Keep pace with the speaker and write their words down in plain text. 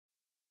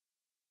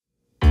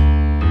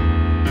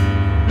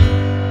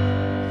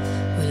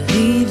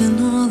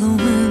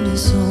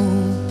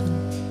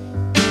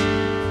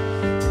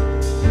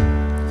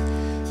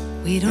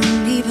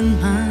couldn't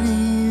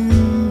mind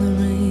the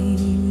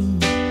rain,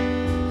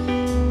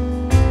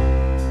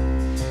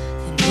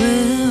 and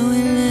where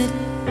we let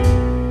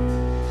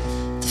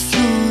the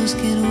floors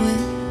get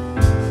wet.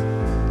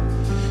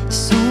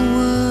 So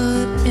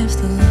what if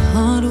the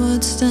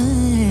hardwood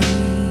stains?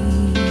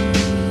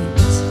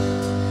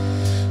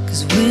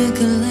 'Cause we're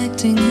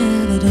collecting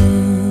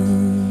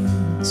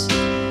evidence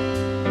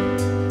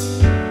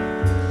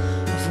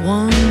of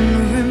one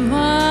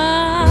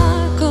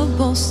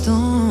remarkable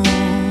storm.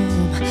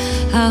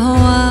 How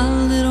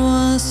wild it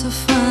was to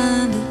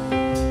find it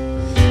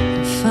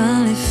and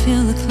finally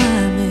feel the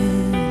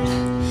climate,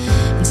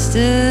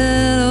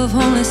 instead of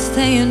only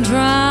staying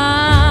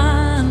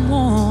dry and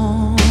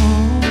warm.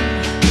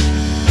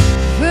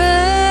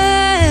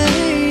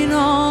 Rain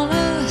on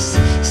us,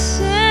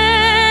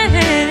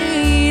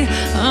 saint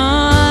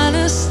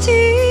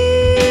honesty.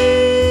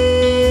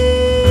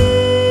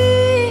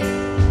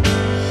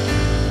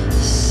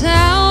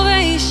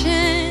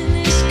 Salvation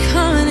is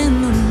coming in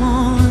the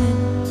morning,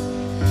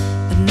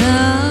 but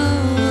now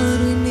what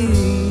we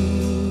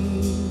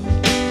need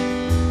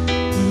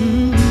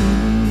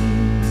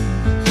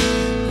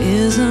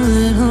is a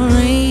little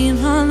rain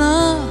on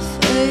our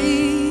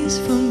face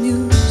from you,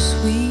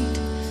 sweet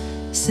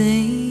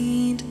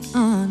Saint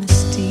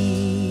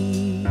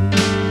Honesty.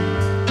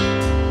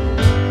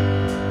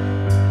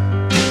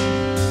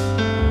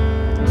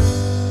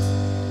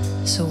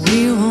 So we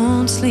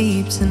won't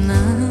sleep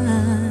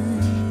tonight,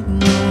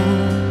 no,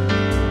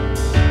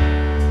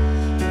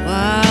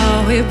 while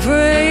we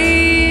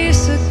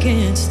brace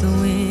against the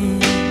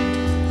wind.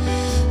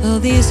 Oh,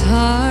 these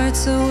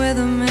hearts are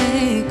weather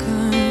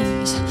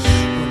makers,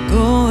 we'll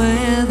go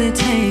where they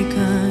take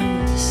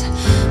us,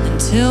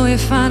 until we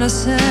find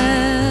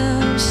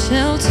ourselves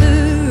shelter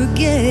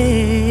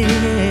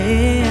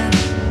again.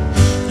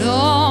 No,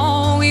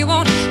 we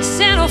won't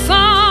settle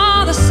for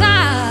the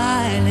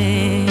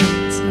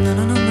silence, no,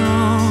 no, no, no.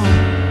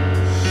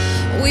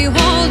 We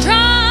won't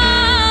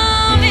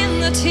drown in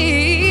the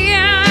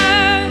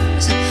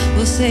tears,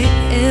 we'll say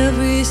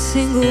every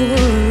single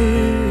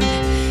word,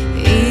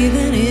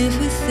 even if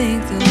we think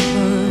they'll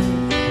hurt.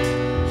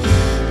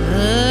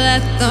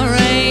 Let the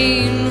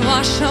rain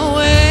wash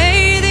away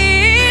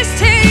these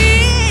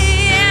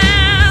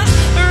tears.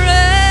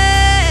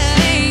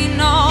 Rain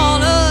on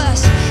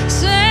us,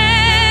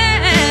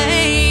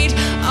 Saint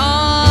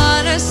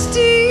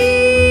Honesty.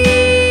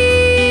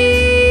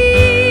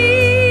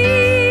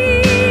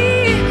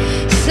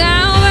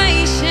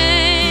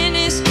 Salvation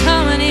is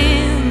coming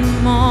in the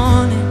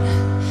morning,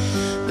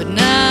 but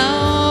now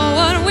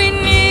what we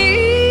need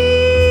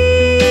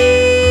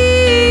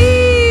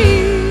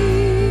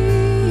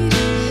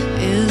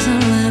is a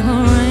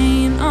little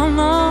rain on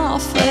our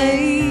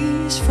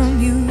face from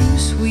you,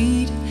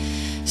 sweet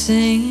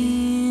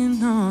Saint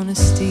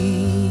Honesty.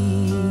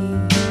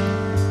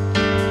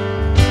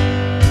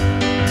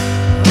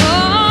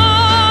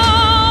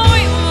 Oh,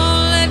 we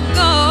won't let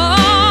go.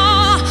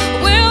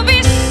 We'll be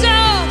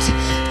soaked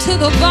to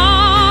the bone.